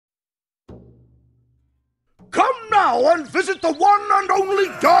now and visit the one and only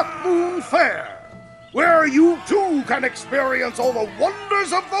Darkmoon Faire, where you too can experience all the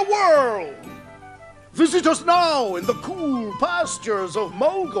wonders of the world. Visit us now in the cool pastures of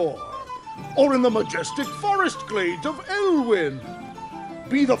Mulgore, or in the majestic forest glades of Elwyn.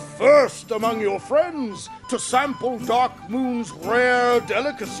 Be the first among your friends to sample Darkmoon's rare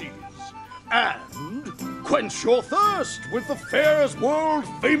delicacies, and quench your thirst with the Faire's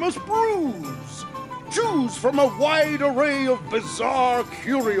world-famous brews. Choose from a wide array of bizarre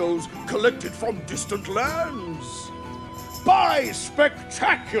curios collected from distant lands. Buy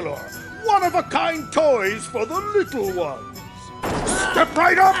spectacular, one-of-a-kind toys for the little ones. Step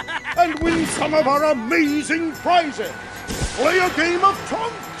right up and win some of our amazing prizes. Play a game of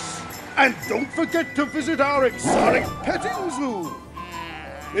trunks. And don't forget to visit our exotic petting zoo.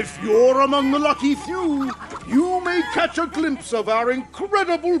 If you're among the lucky few, you may catch a glimpse of our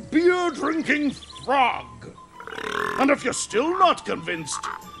incredible beer-drinking frog. And if you're still not convinced,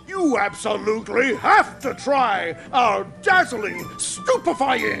 you absolutely have to try our dazzling,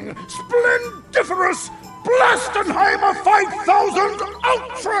 stupefying, splendiferous Blastenheimer 5000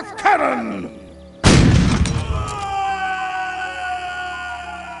 Ultra Cannon!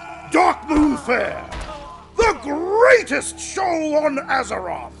 Darkmoon Faire, the greatest show on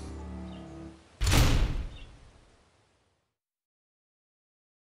Azeroth!